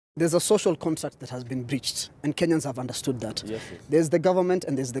There's a social contract that has been breached, and Kenyans have understood that. Yes. There's the government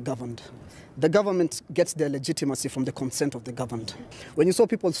and there's the governed. The government gets their legitimacy from the consent of the governed. When you saw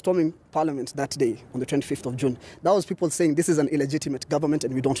people storming Parliament that day, on the 25th of June, that was people saying this is an illegitimate government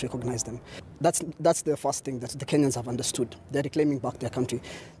and we don't recognize them. That's the first thing that the Kenyans have understood. They're reclaiming back their country.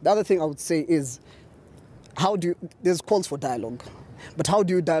 The other thing I would say is, there's calls for dialogue, but how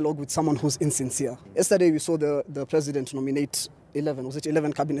do you dialogue with someone who's insincere? Yesterday we saw the president nominate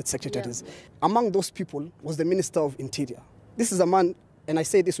 11 cabinet secretaries. Yeah. Among those people was the Minister of Interior. This is a man, and I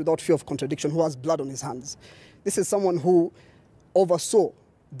say this without fear of contradiction, who has blood on his hands. This is someone who oversaw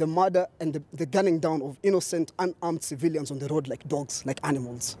the murder and the gunning down of innocent, unarmed civilians on the road like dogs, like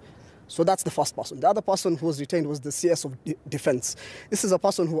animals. So that's the first person. The other person who was retained was the CS of Defense. This is a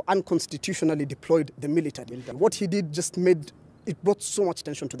person who unconstitutionally deployed the military. What he did it brought so much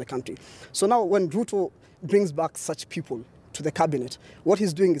tension to the country. So now when Ruto brings back such people to the cabinet, what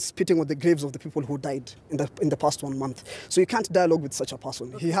he's doing is spitting on the graves of the people who died in the past 1 month. So you can't dialogue with such a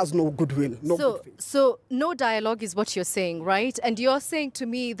person. He has no goodwill, no good faith. So no dialogue is what you're saying, right? And you're saying to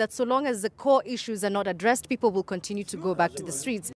me that so long as the core issues are not addressed, people will continue to go back to the streets.